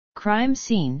Crime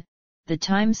Scene: The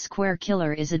Times Square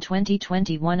Killer is a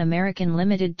 2021 American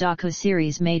limited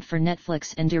docu-series made for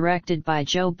Netflix and directed by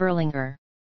Joe Berlinger.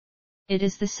 It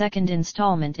is the second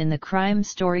installment in the crime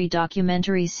story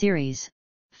documentary series,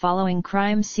 following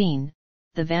Crime Scene: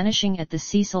 The Vanishing at the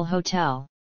Cecil Hotel.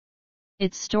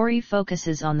 Its story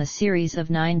focuses on the series of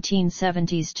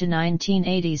 1970s to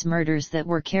 1980s murders that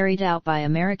were carried out by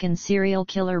American serial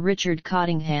killer Richard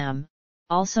Cottingham,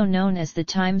 also known as the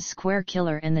Times Square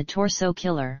Killer and the Torso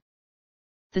Killer.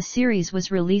 The series was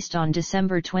released on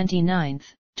December 29,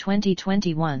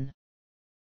 2021.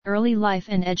 Early life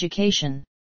and education.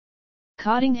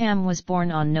 Cottingham was born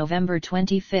on November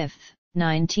 25,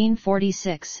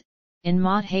 1946, in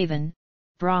Mott Haven,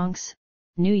 Bronx,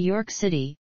 New York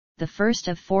City, the first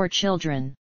of 4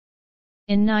 children.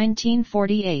 In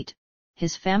 1948,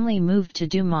 his family moved to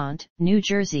Dumont, New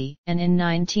Jersey, and in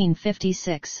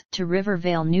 1956 to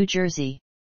Rivervale, New Jersey.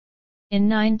 In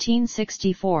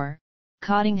 1964,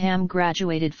 Cottingham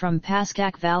graduated from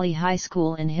Pascack Valley High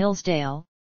School in Hillsdale,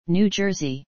 New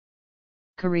Jersey.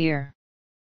 Career.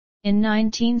 In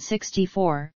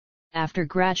 1964, after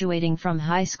graduating from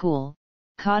high school,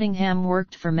 Cottingham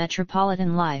worked for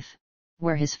Metropolitan Life,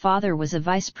 where his father was a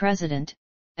vice president,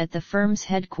 at the firm's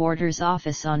headquarters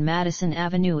office on Madison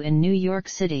Avenue in New York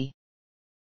City.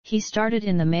 He started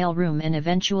in the mailroom and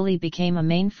eventually became a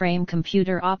mainframe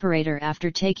computer operator after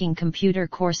taking computer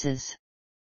courses.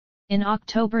 In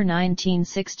October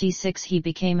 1966 he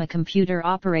became a computer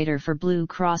operator for Blue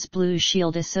Cross Blue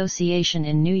Shield Association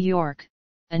in New York,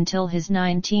 until his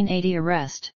 1980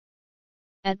 arrest.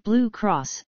 At Blue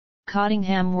Cross,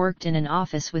 Cottingham worked in an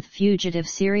office with fugitive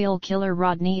serial killer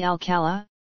Rodney Alcala,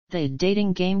 the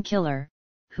dating game killer,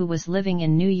 who was living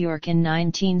in New York in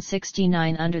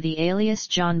 1969 under the alias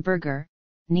John Berger.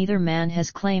 Neither man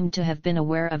has claimed to have been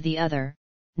aware of the other,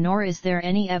 nor is there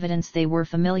any evidence they were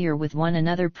familiar with one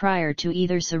another prior to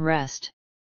either's arrest.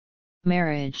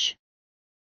 Marriage.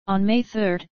 On May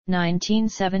 3,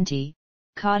 1970,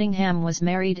 Cottingham was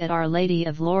married at Our Lady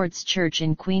of Lourdes Church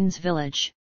in Queens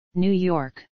Village, New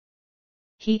York.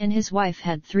 He and his wife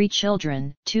had 3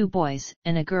 children, 2 boys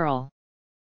and a girl.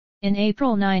 In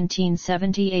April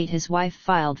 1978 his wife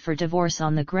filed for divorce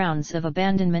on the grounds of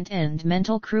abandonment and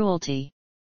mental cruelty.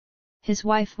 His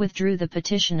wife withdrew the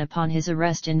petition upon his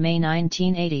arrest in May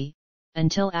 1980,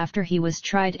 until after he was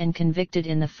tried and convicted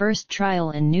in the first trial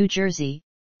in New Jersey,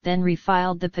 then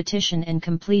refiled the petition and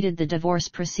completed the divorce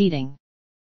proceeding.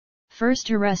 First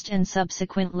arrest and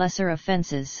subsequent lesser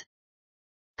offenses.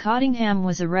 Cottingham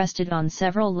was arrested on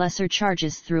several lesser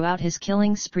charges throughout his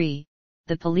killing spree.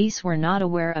 The police were not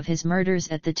aware of his murders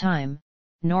at the time,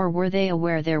 nor were they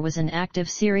aware there was an active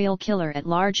serial killer at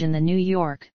large in the New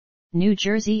York, New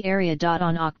Jersey area.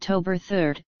 On October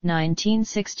 3,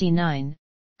 1969,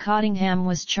 Cottingham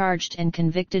was charged and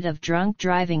convicted of drunk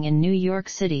driving in New York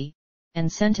City, and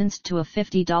sentenced to a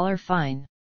 $50 fine.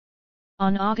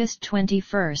 On August 21,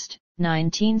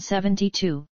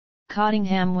 1972,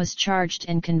 Cottingham was charged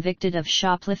and convicted of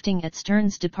shoplifting at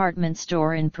Stern's department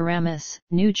store in Paramus,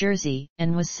 New Jersey,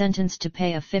 and was sentenced to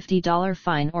pay a $50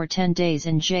 fine or 10 days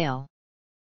in jail.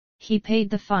 He paid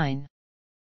the fine.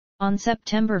 On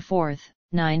September 4,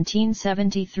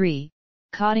 1973,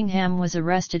 Cottingham was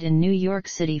arrested in New York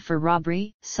City for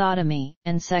robbery, sodomy,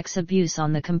 and sex abuse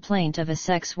on the complaint of a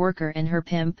sex worker and her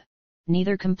pimp.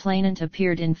 Neither complainant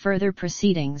appeared in further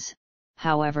proceedings,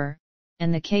 however,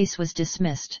 and the case was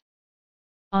dismissed.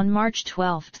 On March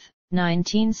 12,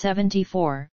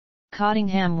 1974,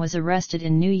 Cottingham was arrested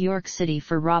in New York City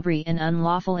for robbery and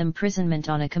unlawful imprisonment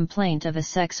on a complaint of a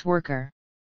sex worker.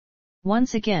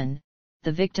 Once again,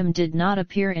 the victim did not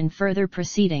appear in further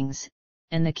proceedings,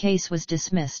 and the case was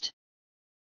dismissed.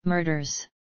 Murders.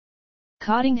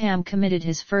 Cottingham committed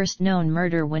his first known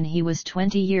murder when he was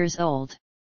 20 years old.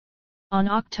 On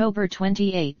October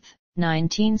 28,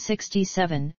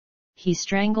 1967, he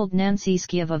strangled Nancy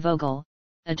Schiavovogel,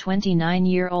 a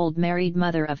 29-year-old married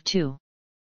mother of 2.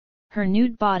 Her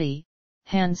nude body,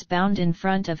 hands bound in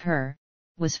front of her,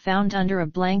 was found under a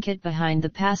blanket behind the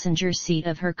passenger seat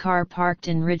of her car parked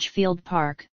in Ridgefield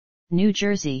Park, New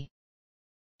Jersey.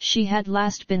 She had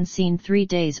last been seen 3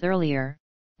 days earlier,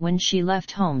 when she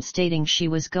left home stating she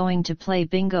was going to play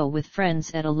bingo with friends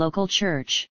at a local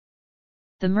church.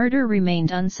 The murder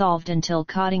remained unsolved until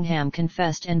Cottingham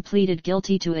confessed and pleaded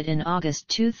guilty to it in August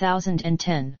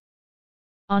 2010.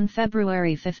 On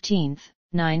February 15,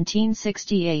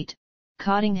 1968,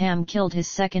 Cottingham killed his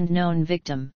second known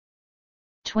victim.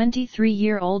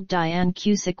 23-year-old Diane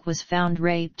Cusick was found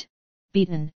raped,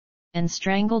 beaten, and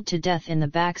strangled to death in the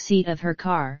back seat of her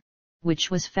car,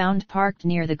 which was found parked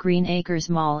near the Green Acres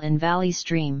Mall in Valley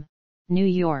Stream, New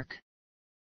York.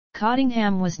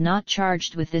 Cottingham was not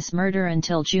charged with this murder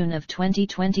until June of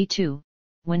 2022,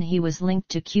 when he was linked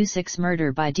to Cusick's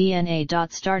murder by DNA.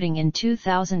 Starting in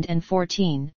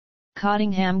 2014,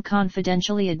 Cottingham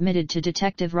confidentially admitted to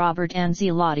Detective Robert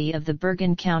Anziotti of the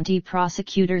Bergen County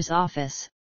Prosecutor's Office,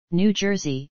 New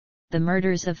Jersey, the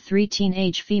murders of 3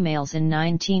 teenage females in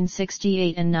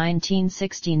 1968 and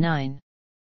 1969.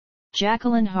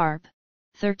 Jacqueline Harp,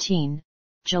 13,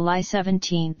 July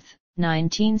 17,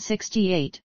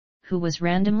 1968, who was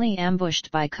randomly ambushed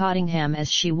by Cottingham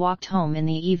as she walked home in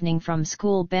the evening from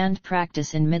school band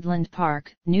practice in Midland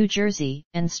Park, New Jersey,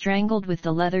 and strangled with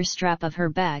the leather strap of her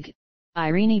bag.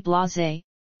 Irene Blase,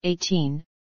 18,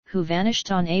 who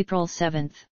vanished on April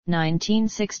 7,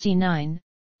 1969,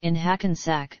 in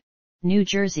Hackensack, New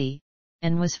Jersey,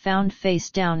 and was found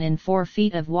face down in 4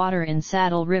 feet of water in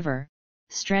Saddle River,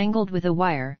 strangled with a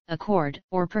wire, a cord,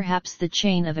 or perhaps the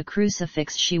chain of a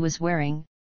crucifix she was wearing.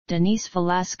 Denise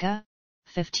Velasca,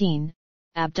 15,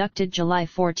 abducted July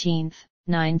 14,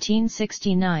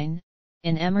 1969,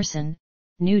 in Emerson,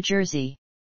 New Jersey.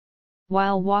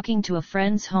 While walking to a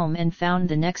friend's home and found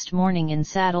the next morning in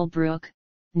Saddle Brook,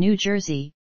 New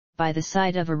Jersey, by the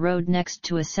side of a road next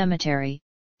to a cemetery,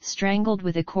 strangled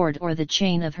with a cord or the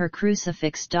chain of her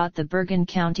crucifix. The Bergen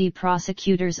County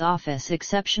Prosecutor's Office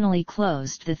exceptionally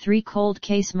closed the 3 cold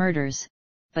case murders,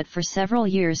 but for several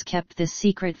years kept this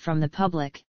secret from the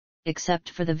public, except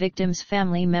for the victims'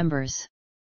 family members.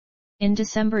 In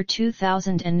December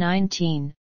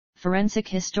 2019, forensic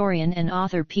historian and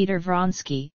author Peter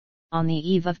Vronsky, on the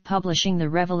eve of publishing the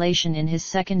revelation in his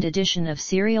 2nd edition of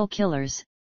Serial Killers,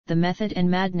 The Method and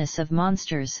Madness of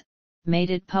Monsters, made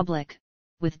it public,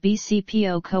 with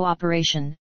BCPO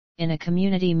cooperation, in a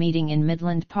community meeting in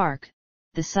Midland Park,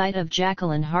 the site of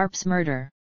Jacqueline Harp's murder.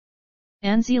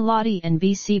 Anziotti and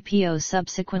BCPO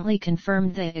subsequently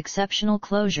confirmed the exceptional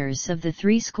closures of the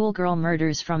 3 schoolgirl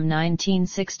murders from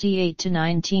 1968 to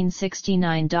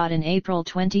 1969. In April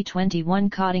 2021,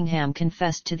 Cottingham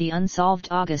confessed to the unsolved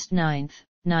August 9,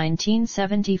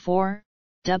 1974,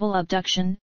 double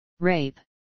abduction, rape,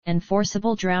 and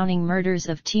forcible drowning murders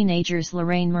of teenagers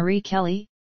Lorraine Marie Kelly,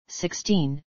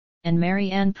 16, and Mary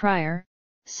Ann Pryor,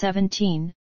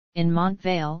 17, in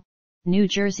Montvale, New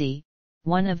Jersey,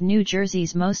 one of New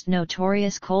Jersey's most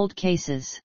notorious cold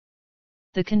cases.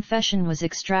 The confession was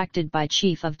extracted by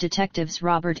Chief of Detectives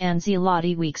Robert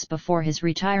Anziotti weeks before his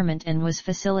retirement and was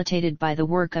facilitated by the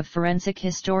work of forensic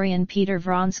historian Peter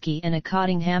Vronsky and a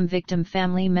Cottingham victim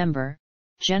family member,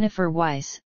 Jennifer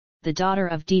Weiss, the daughter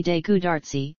of D.J.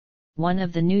 Gudarzi, one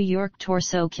of the New York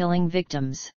torso killing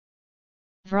victims.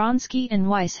 Vronsky and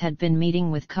Weiss had been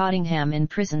meeting with Cottingham in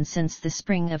prison since the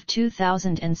spring of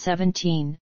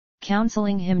 2017,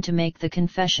 counseling him to make the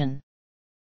confession.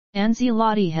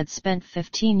 Anziotti had spent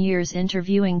 15 years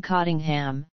interviewing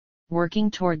Cottingham,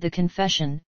 working toward the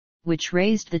confession, which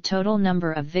raised the total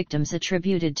number of victims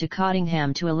attributed to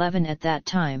Cottingham to 11 at that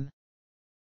time.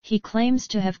 He claims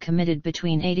to have committed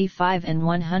between 85 and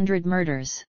 100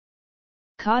 murders.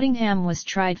 Cottingham was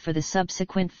tried for the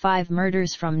subsequent 5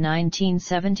 murders from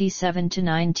 1977 to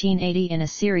 1980 in a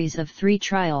series of 3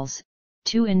 trials,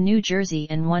 2 in New Jersey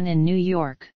and 1 in New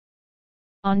York.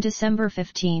 On December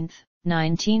 15,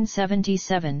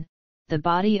 1977, the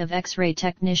body of X-ray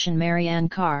technician Mary Ann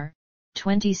Carr,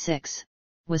 26,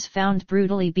 was found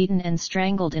brutally beaten and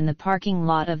strangled in the parking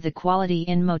lot of the Quality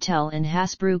Inn Motel in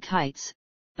Hasbrouck Heights,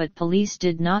 but police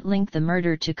did not link the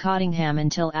murder to Cottingham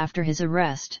until after his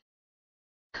arrest.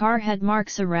 Carr had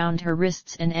marks around her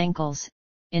wrists and ankles,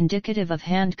 indicative of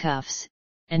handcuffs,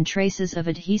 and traces of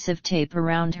adhesive tape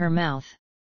around her mouth.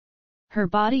 Her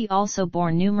body also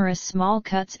bore numerous small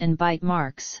cuts and bite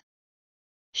marks.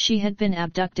 She had been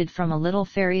abducted from a Little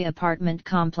Ferry apartment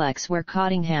complex where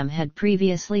Cottingham had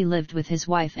previously lived with his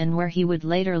wife and where he would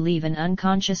later leave an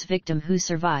unconscious victim who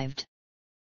survived.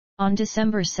 On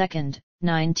December 2,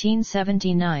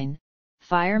 1979,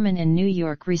 firemen in New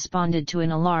York responded to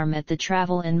an alarm at the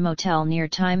Travel Inn Motel near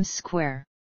Times Square.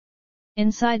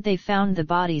 Inside they found the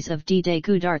bodies of D.J.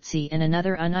 Gudarzi and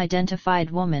another unidentified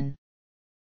woman.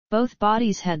 Both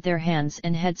bodies had their hands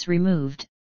and heads removed,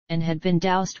 and had been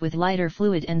doused with lighter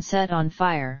fluid and set on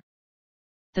fire.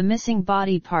 The missing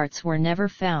body parts were never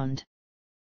found.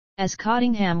 As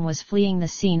Cottingham was fleeing the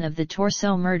scene of the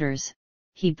torso murders,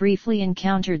 he briefly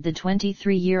encountered the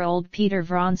 23-year-old Peter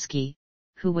Vronsky,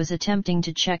 who was attempting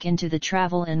to check into the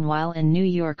Travel Inn while in New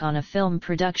York on a film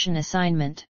production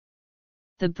assignment.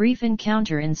 The brief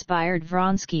encounter inspired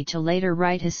Vronsky to later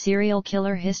write his serial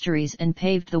killer histories and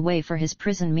paved the way for his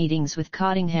prison meetings with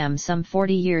Cottingham some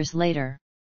 40 years later.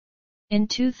 In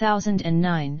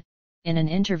 2009, in an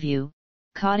interview,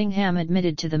 Cottingham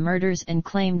admitted to the murders and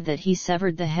claimed that he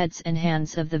severed the heads and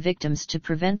hands of the victims to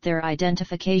prevent their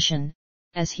identification,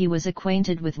 as he was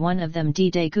acquainted with one of them,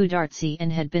 D-Day Gudartsi,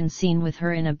 and had been seen with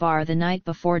her in a bar the night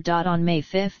before. On May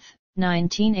 5,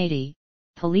 1980,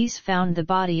 police found the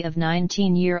body of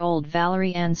 19-year-old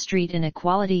Valerie Ann Street in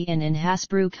Equality Inn in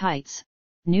Hasbrook Heights,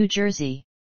 New Jersey.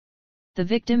 The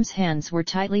victim's hands were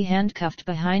tightly handcuffed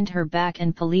behind her back,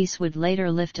 and police would later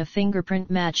lift a fingerprint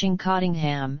matching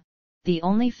Cottingham, the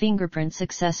only fingerprint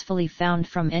successfully found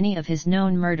from any of his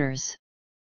known murders.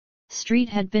 Street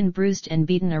had been bruised and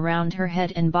beaten around her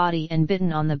head and body and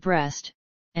bitten on the breast,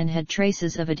 and had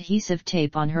traces of adhesive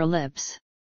tape on her lips.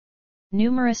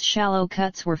 Numerous shallow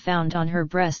cuts were found on her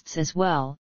breasts as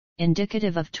well,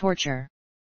 indicative of torture.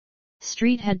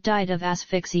 Street had died of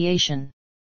asphyxiation.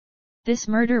 This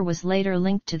murder was later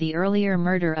linked to the earlier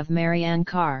murder of Mary Ann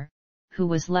Carr, who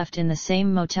was left in the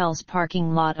same motel's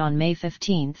parking lot on May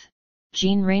 15.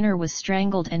 Jean Rayner was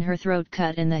strangled and her throat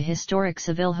cut in the historic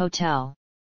Seville Hotel.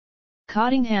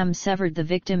 Cottingham severed the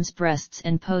victim's breasts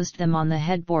and posed them on the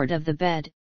headboard of the bed,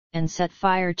 and set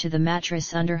fire to the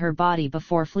mattress under her body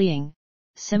before fleeing,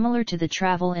 similar to the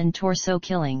travel and torso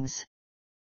killings.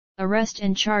 Arrest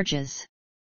and charges.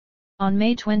 On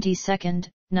May 22,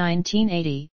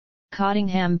 1980,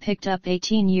 Cottingham picked up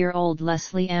 18-year-old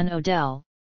Leslie Ann Odell,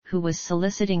 who was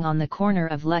soliciting on the corner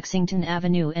of Lexington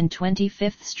Avenue and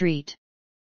 25th Street.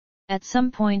 At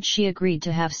some point she agreed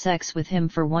to have sex with him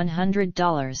for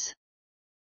 $100.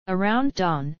 Around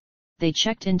dawn, they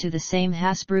checked into the same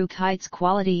Hasbrook Heights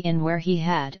Quality Inn where he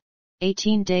had,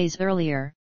 18 days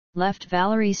earlier, left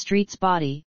Valerie Street's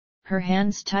body, her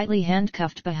hands tightly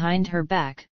handcuffed behind her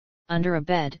back, under a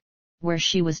bed, where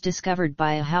she was discovered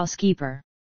by a housekeeper.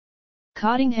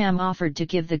 Cottingham offered to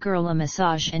give the girl a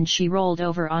massage and she rolled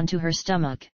over onto her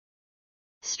stomach.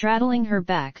 Straddling her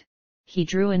back, he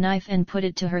drew a knife and put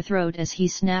it to her throat as he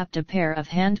snapped a pair of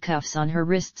handcuffs on her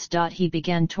wrists. He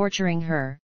began torturing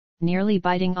her, nearly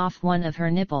biting off one of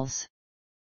her nipples.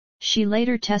 She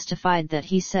later testified that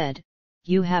he said,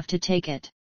 "You have to take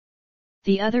it.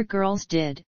 The other girls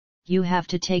did, you have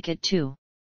to take it too.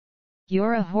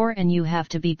 You're a whore and you have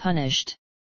to be punished."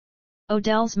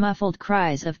 Odell's muffled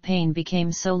cries of pain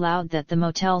became so loud that the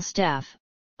motel staff,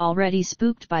 already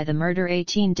spooked by the murder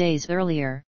 18 days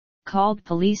earlier, called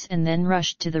police and then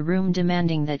rushed to the room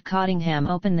demanding that Cottingham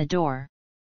open the door.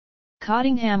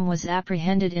 Cottingham was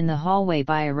apprehended in the hallway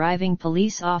by arriving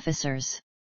police officers.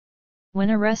 When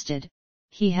arrested,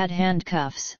 he had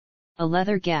handcuffs, a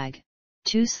leather gag,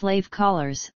 2 slave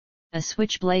collars, a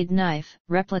switchblade knife,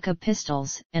 replica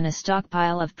pistols, and a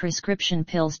stockpile of prescription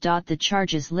pills. The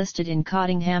charges listed in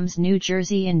Cottingham's New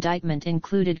Jersey indictment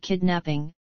included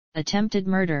kidnapping, attempted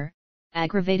murder,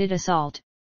 aggravated assault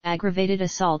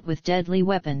with deadly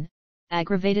weapon,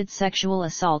 aggravated sexual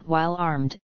assault while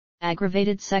armed,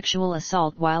 aggravated sexual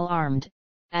assault while armed,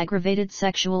 aggravated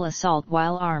sexual assault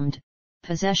while armed,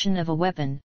 possession of a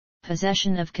weapon,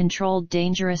 possession of controlled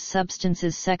dangerous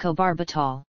substances,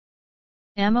 secobarbital,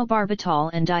 amobarbital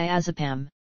and diazepam.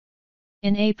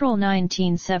 In April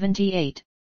 1978,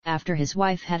 after his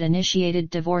wife had initiated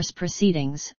divorce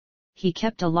proceedings, he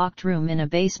kept a locked room in a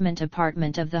basement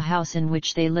apartment of the house in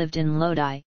which they lived in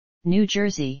Lodi, New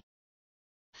Jersey.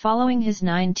 Following his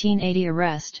 1980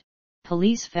 arrest,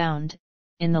 police found,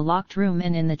 in the locked room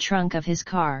and in the trunk of his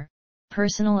car,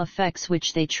 personal effects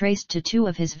which they traced to 2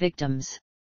 of his victims.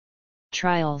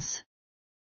 Trials.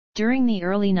 During the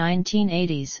early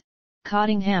 1980s,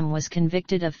 Cottingham was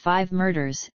convicted of 5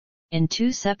 murders, in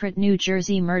 2 separate New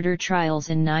Jersey murder trials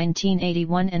in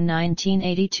 1981 and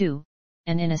 1982,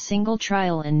 and in a single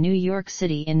trial in New York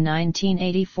City in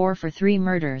 1984 for 3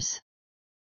 murders.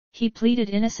 He pleaded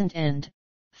innocent and,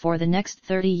 for the next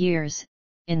 30 years,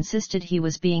 insisted he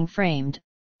was being framed,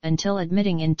 until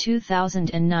admitting in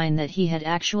 2009 that he had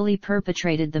actually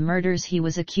perpetrated the murders he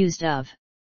was accused of.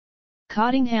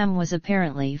 Cottingham was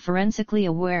apparently forensically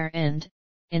aware and,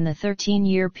 in the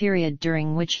 13-year period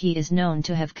during which he is known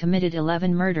to have committed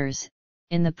 11 murders,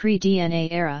 in the pre-DNA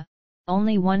era,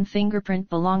 only 1 fingerprint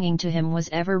belonging to him was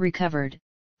ever recovered,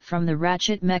 from the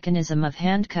ratchet mechanism of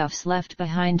handcuffs left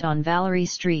behind on Valerie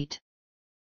Street.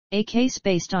 A case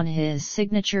based on his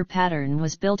signature pattern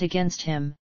was built against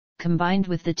him, combined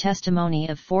with the testimony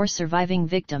of 4 surviving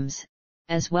victims,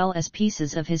 as well as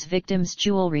pieces of his victims'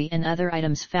 jewelry and other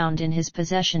items found in his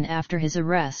possession after his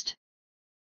arrest.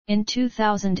 In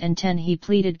 2010 he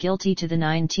pleaded guilty to the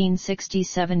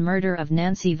 1967 murder of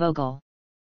Nancy Vogel.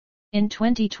 In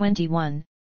 2021,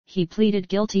 he pleaded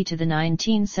guilty to the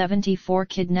 1974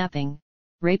 kidnapping,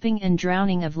 raping and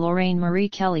drowning of Lorraine Marie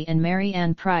Kelly and Mary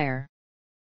Ann Pryor.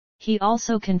 He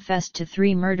also confessed to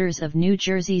 3 murders of New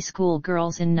Jersey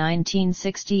schoolgirls in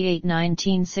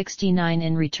 1968-1969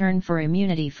 in return for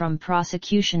immunity from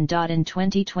prosecution. In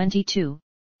 2022,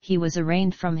 he was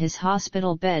arraigned from his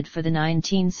hospital bed for the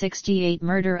 1968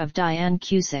 murder of Diane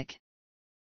Cusick.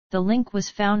 The link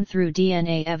was found through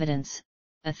DNA evidence.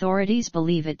 Authorities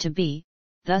believe it to be,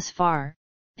 thus far,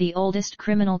 the oldest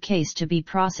criminal case to be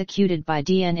prosecuted by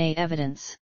DNA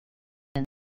evidence.